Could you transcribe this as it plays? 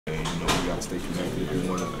got to stay connected. We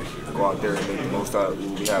want to go out there and make the most out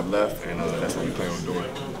of what we have left, and that's what we plan on doing.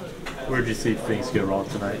 Where did you see things go wrong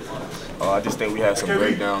tonight? I just think we had some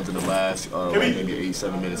breakdowns in the last maybe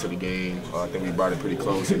 8-7 minutes of the game. I think we brought it pretty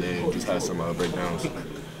close, and then just had some breakdowns.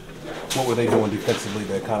 What were they doing defensively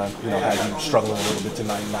that kind of had you struggling a little bit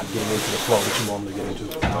tonight, not getting into the flow that you normally get into?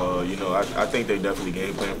 I think they definitely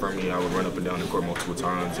game plan for me. I would run up and down the court multiple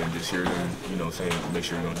times and just hear them, saying make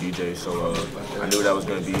sure you're on DJ. So I knew that was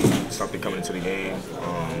going to be something coming into the game,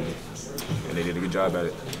 and they did a good job at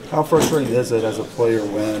it. How frustrating is it as a player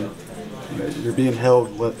when you're being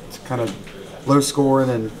held with kind of low scoring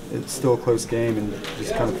and it's still a close game and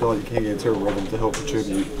just kind of feel like you can't get into a rhythm to help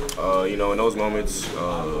contribute? In those moments,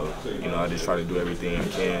 I just try to do everything I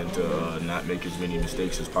can to not make as many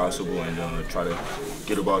mistakes as possible and try to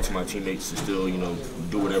get the ball to my teammates to still,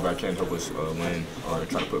 do whatever I can to help us win or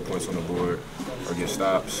try to put points on the board or get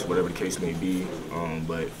stops, whatever the case may be.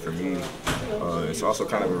 But for me, it's also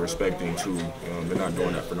kind of a respect thing too. They're not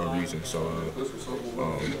doing that for no reason. So,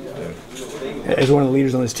 yeah. As one of the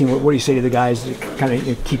leaders on this team, what do you say to the guys to kind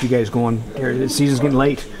of keep you guys going? The season's getting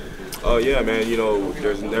late. Yeah, man.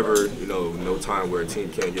 There's never, no time where a team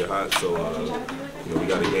can't get hot. So, we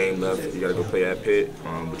got a game left. We got to go play at Pitt,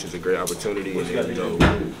 which is a great opportunity. And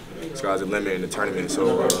then, sky's the limit in the tournament.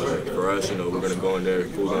 So for us, we're going to go in there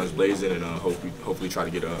full guns blazing and hopefully try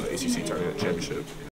to get an ACC tournament championship.